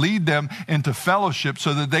need to lead them into fellowship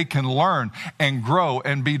so that they can learn and grow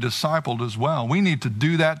and be discipled as well. We need to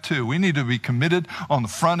do that too. We need to be committed on the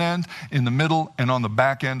front end, in the middle, and on the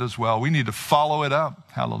back end as well. We need to follow it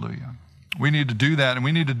up. Hallelujah. We need to do that, and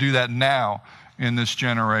we need to do that now in this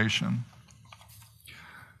generation.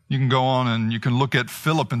 You can go on and you can look at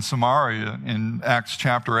Philip in Samaria in Acts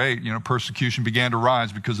chapter 8. Persecution began to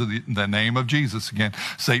rise because of the name of Jesus. Again,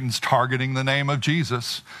 Satan's targeting the name of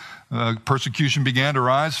Jesus. Persecution began to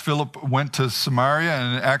rise. Philip went to Samaria,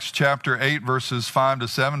 and in Acts chapter 8, verses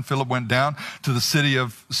 5-7, Philip went down to the city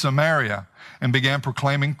of Samaria and began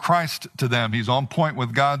proclaiming Christ to them. He's on point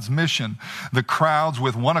with God's mission. The crowds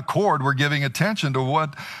with one accord were giving attention to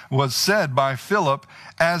what was said by Philip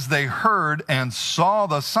as they heard and saw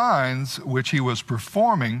the signs which he was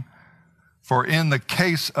performing. For in the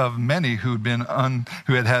case of many who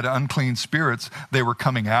had had unclean spirits, they were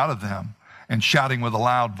coming out of them and shouting with a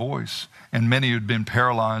loud voice, and many who had been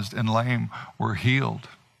paralyzed and lame were healed.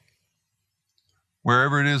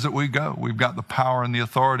 Wherever it is that we go, we've got the power and the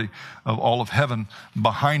authority of all of heaven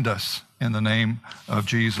behind us in the name of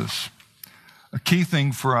Jesus. A key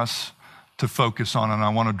thing for us to focus on, and I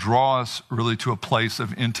want to draw us really to a place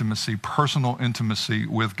of intimacy, personal intimacy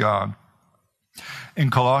with God.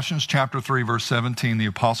 In Colossians chapter 3, verse 17, the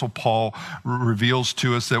Apostle Paul reveals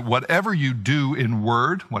to us that whatever you do in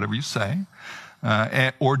word, whatever you say,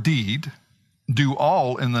 or deed, do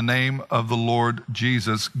all in the name of the Lord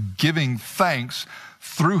Jesus, giving thanks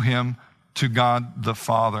through him to God the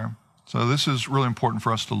Father. So this is really important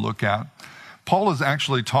for us to look at. Paul is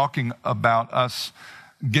actually talking about us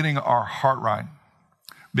getting our heart right,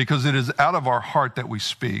 because it is out of our heart that we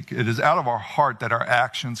speak. It is out of our heart that our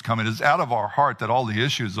actions come. It is out of our heart that all the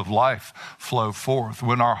issues of life flow forth.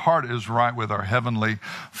 When our heart is right with our Heavenly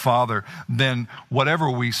Father, then whatever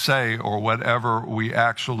we say or whatever we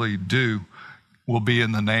actually do will be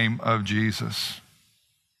in the name of Jesus.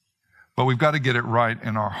 But we've got to get it right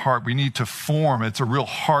in our heart. We need to form, it's a real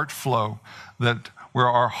heart flow, that where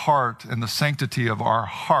our heart and the sanctity of our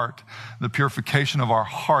heart, the purification of our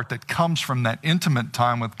heart that comes from that intimate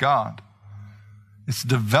time with God, it's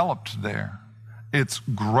developed there. It's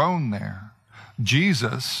grown there.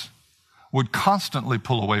 Jesus would constantly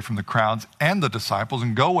pull away from the crowds and the disciples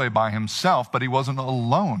and go away by himself, but he wasn't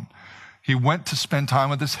alone. He went to spend time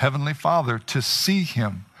with his heavenly Father, to see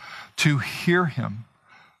him, to hear him.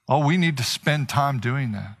 Oh, we need to spend time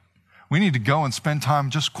doing that. We need to go and spend time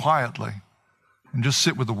just quietly and just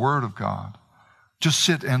sit with the Word of God. Just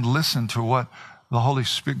sit and listen to what the Holy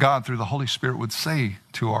Spirit, God through the Holy Spirit would say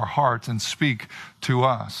to our hearts and speak to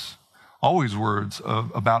us. Always words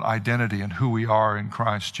about identity and who we are in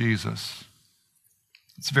Christ Jesus.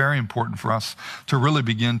 It's very important for us to really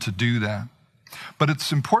begin to do that. But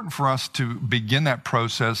it's important for us to begin that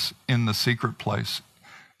process in the secret place,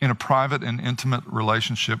 in a private and intimate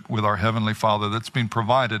relationship with our Heavenly Father that's been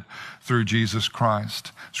provided through Jesus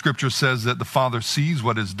Christ. Scripture says that the Father sees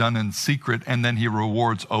what is done in secret and then he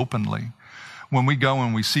rewards openly. When we go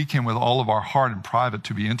and we seek him with all of our heart in private,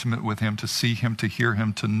 to be intimate with him, to see him, to hear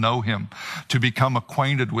him, to know him, to become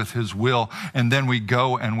acquainted with his will, and then we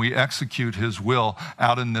go and we execute his will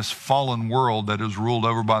out in this fallen world that is ruled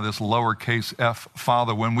over by this lowercase f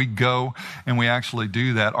Father. When we go and we actually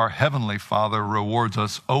do that, our Heavenly Father rewards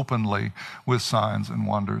us openly with signs and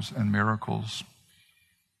wonders and miracles.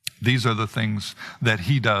 These are the things that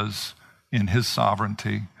he does in his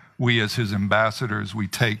sovereignty. We as his ambassadors, we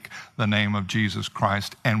take the name of Jesus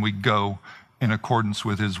Christ and we go in accordance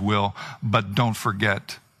with his will. But don't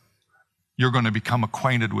forget, you're going to become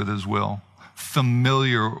acquainted with his will,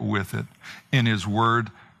 familiar with it in his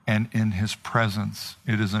word and in his presence.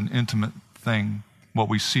 It is an intimate thing. What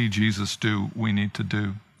we see Jesus do, we need to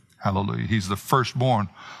do. Hallelujah. He's the firstborn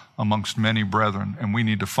amongst many brethren, and we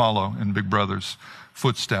need to follow in Big Brother's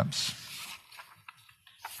footsteps.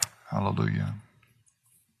 Hallelujah.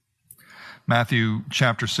 Matthew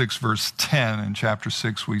chapter 6, verse 10. In chapter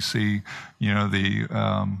 6, we see,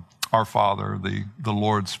 our Father, the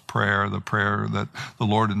Lord's Prayer, the prayer that the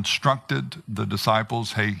Lord instructed the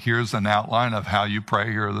disciples. Hey, here's an outline of how you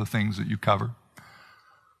pray. Here are the things that you cover.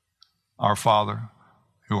 Our Father,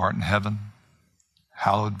 who art in heaven,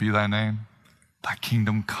 hallowed be thy name. Thy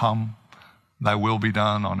kingdom come, thy will be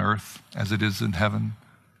done on earth as it is in heaven.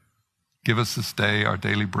 Give us this day our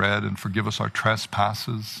daily bread, and forgive us our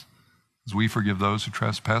trespasses, as we forgive those who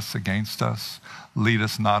trespass against us. Lead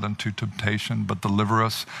us not into temptation, but deliver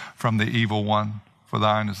us from the evil one. For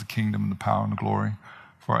thine is the kingdom and the power and the glory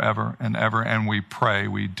forever and ever. And we pray,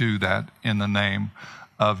 we do that in the name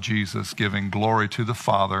of Jesus, giving glory to the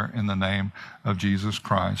Father in the name of Jesus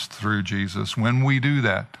Christ through Jesus. When we do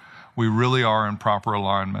that, we really are in proper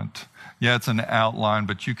alignment. Yeah, it's an outline,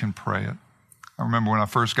 but you can pray it. I remember when I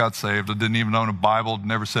first got saved, I didn't even own a Bible,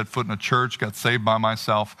 never set foot in a church, got saved by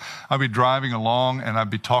myself. I'd be driving along and I'd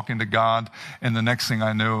be talking to God, and the next thing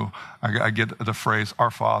I knew, I get the phrase, Our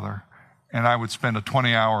Father. And I would spend a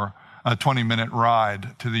 20-minute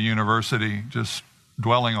ride to the university just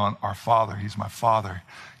dwelling on Our Father. He's my Father.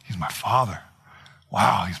 He's my Father.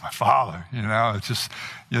 Wow, He's my Father. It's just,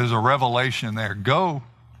 there's a revelation there. Go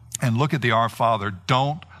and look at the Our Father.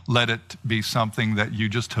 Don't let it be something that you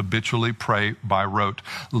just habitually pray by rote.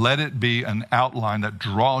 Let it be an outline that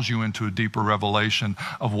draws you into a deeper revelation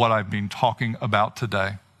of what I've been talking about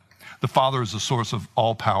today. The Father is the source of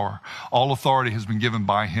all power. All authority has been given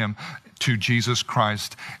by him to Jesus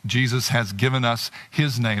Christ. Jesus has given us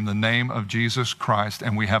his name, the name of Jesus Christ,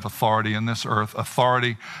 and we have authority in this earth,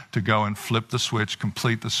 authority to go and flip the switch,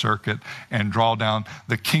 complete the circuit, and draw down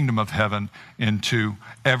the kingdom of heaven into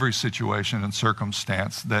every situation and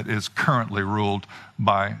circumstance that is currently ruled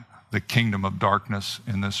by the kingdom of darkness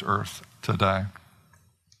in this earth today.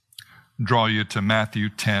 Draw you to Matthew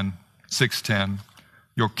 6:10.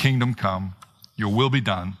 Your kingdom come, your will be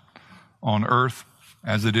done on earth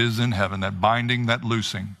as it is in heaven. That binding, that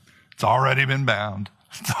loosing, it's already been bound.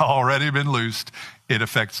 It's already been loosed. It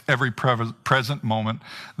affects every present moment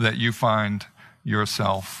that you find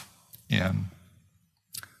yourself in.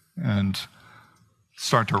 And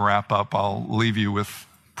start to wrap up, I'll leave you with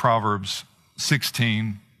Proverbs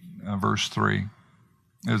 16, verse 3.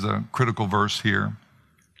 There's a critical verse here.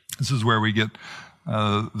 This is where we get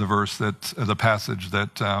the passage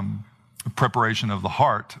that preparation of the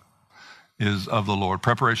heart is of the Lord.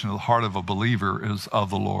 Preparation of the heart of a believer is of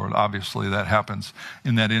the Lord. Obviously, that happens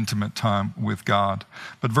in that intimate time with God.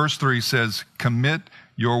 But verse 3 says, commit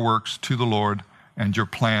your works to the Lord, and your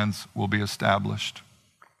plans will be established.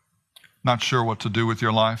 Not sure what to do with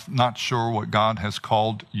your life, not sure what God has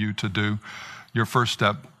called you to do. Your first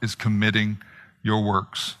step is committing your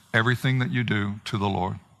works, everything that you do, to the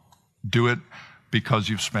Lord. Do it because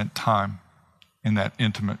you've spent time in that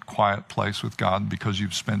intimate, quiet place with God, because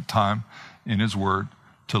you've spent time in his word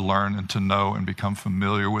to learn and to know and become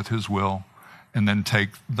familiar with his will, and then take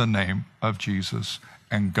the name of Jesus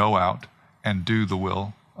and go out and do the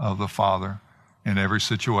will of the Father in every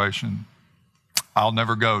situation. I'll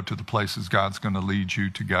never go to the places God's going to lead you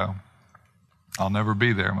to go. I'll never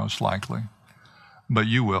be there, most likely. But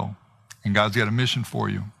you will. And God's got a mission for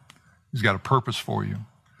you. He's got a purpose for you.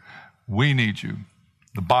 We need you.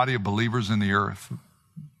 The body of believers in the earth,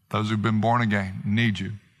 those who've been born again, need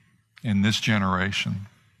you in this generation.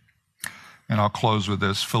 And I'll close with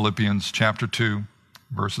this, Philippians chapter 2,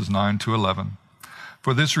 verses 9 to 11.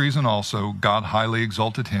 For this reason also, God highly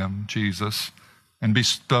exalted him, Jesus, and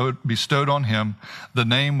bestowed on him the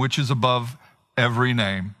name which is above every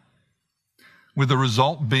name, with the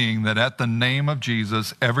result being that at the name of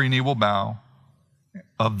Jesus, every knee will bow,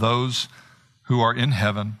 of those who are in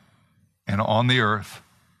heaven and on the earth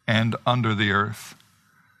and under the earth,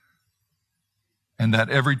 and that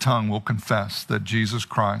every tongue will confess that Jesus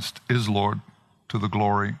Christ is Lord, to the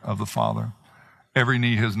glory of the Father. Every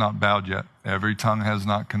knee has not bowed yet. Every tongue has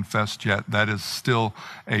not confessed yet. That is still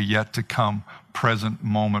a yet to come present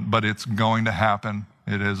moment, but it's going to happen.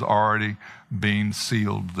 It has already been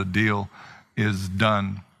sealed. The deal is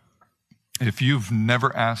done. If you've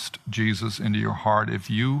never asked Jesus into your heart, if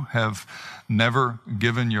you have never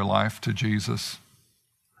given your life to Jesus,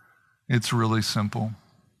 it's really simple.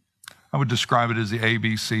 I would describe it as the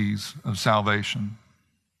ABCs of salvation.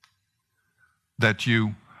 That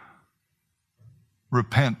you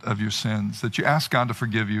repent of your sins, that you ask God to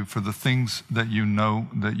forgive you for the things that you know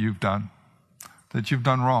that you've done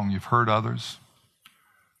wrong. You've hurt others.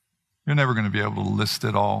 You're never going to be able to list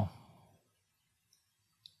it all.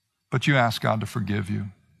 But you ask God to forgive you.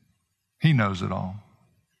 He knows it all.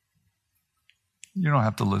 You don't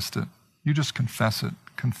have to list it. You just confess it.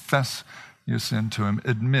 Confess your sin to him.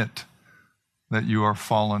 Admit that you are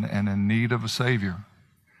fallen and in need of a Savior.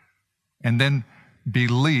 And then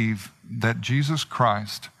believe that Jesus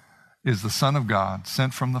Christ is the Son of God,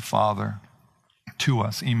 sent from the Father to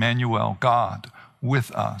us, Emmanuel, God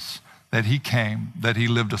with us, that he came, that he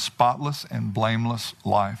lived a spotless and blameless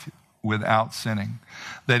life without sinning,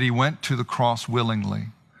 that he went to the cross willingly.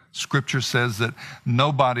 Scripture says that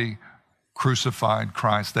nobody crucified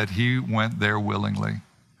Christ, that he went there willingly.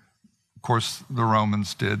 Of course, the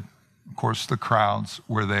Romans did. Of course, the crowds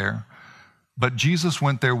were there. But Jesus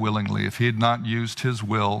went there willingly. If he had not used his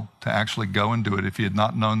will to actually go and do it, if he had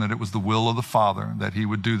not known that it was the will of the Father, that he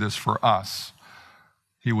would do this for us,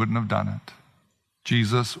 he wouldn't have done it.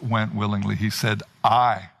 Jesus went willingly. He said,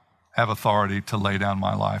 I have authority to lay down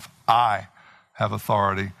my life. I have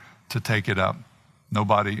authority to take it up.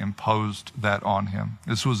 Nobody imposed that on him.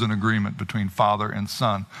 This was an agreement between Father and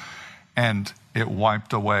Son, and it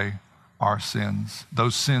wiped away our sins.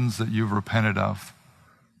 Those sins that you've repented of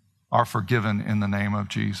are forgiven in the name of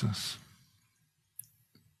Jesus.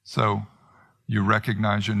 So you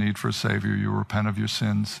recognize your need for a Savior. You repent of your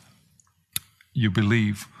sins. You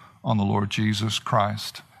believe on the Lord Jesus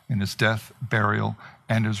Christ in his death, burial,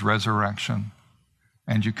 and his resurrection.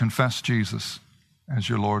 And you confess Jesus as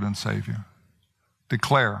your Lord and Savior.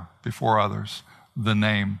 Declare before others the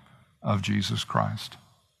name of Jesus Christ.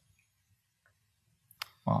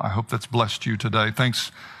 Well, I hope that's blessed you today.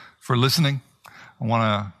 Thanks for listening. I want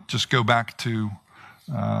to just go back to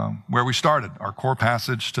where we started, our core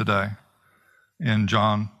passage today in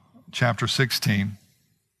John chapter 16,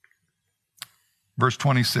 verse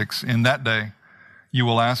 26. In that day, you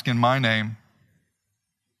will ask in my name,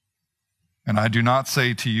 and I do not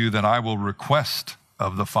say to you that I will request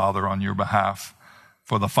of the Father on your behalf,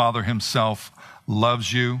 for the Father himself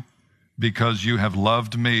loves you because you have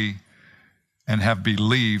loved me and have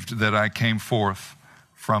believed that I came forth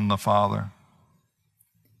from the Father.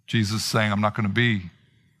 Jesus is saying, I'm not going to be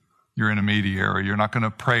your intermediary. You're not going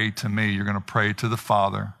to pray to me. You're going to pray to the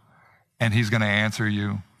Father. And he's going to answer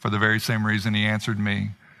you for the very same reason he answered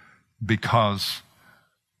me, because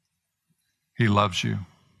he loves you.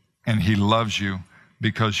 And he loves you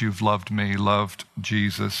because you've loved me, loved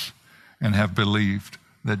Jesus, and have believed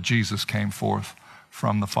that Jesus came forth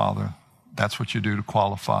from the Father. That's what you do to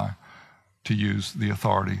qualify to use the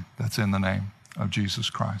authority that's in the name of Jesus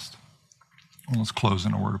Christ. Well, let's close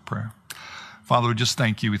in a word of prayer. Father, we just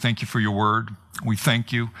thank you. We thank you for your word. We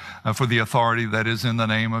thank you for the authority that is in the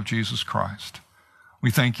name of Jesus Christ. We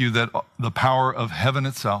thank you that the power of heaven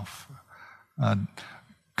itself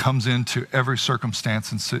comes into every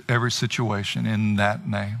circumstance and every situation in that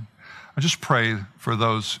name. I just pray for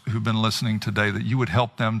those who've been listening today that you would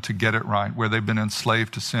help them to get it right. Where they've been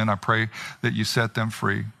enslaved to sin, I pray that you set them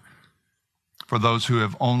free. For those who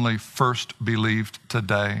have only first believed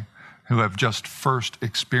today, who have just first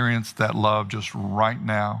experienced that love just right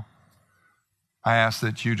now, I ask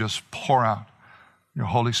that you just pour out your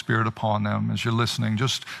Holy Spirit upon them. As you're listening,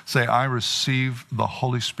 just say, I receive the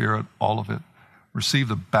Holy Spirit, all of it. Receive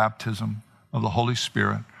the baptism of the Holy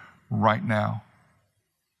Spirit right now.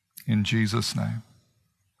 In Jesus' name.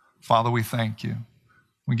 Father, we thank you.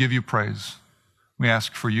 We give you praise. We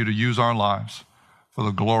ask for you to use our lives for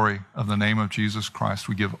the glory of the name of Jesus Christ.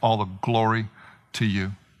 We give all the glory to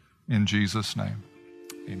you in Jesus' name.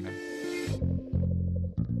 Amen.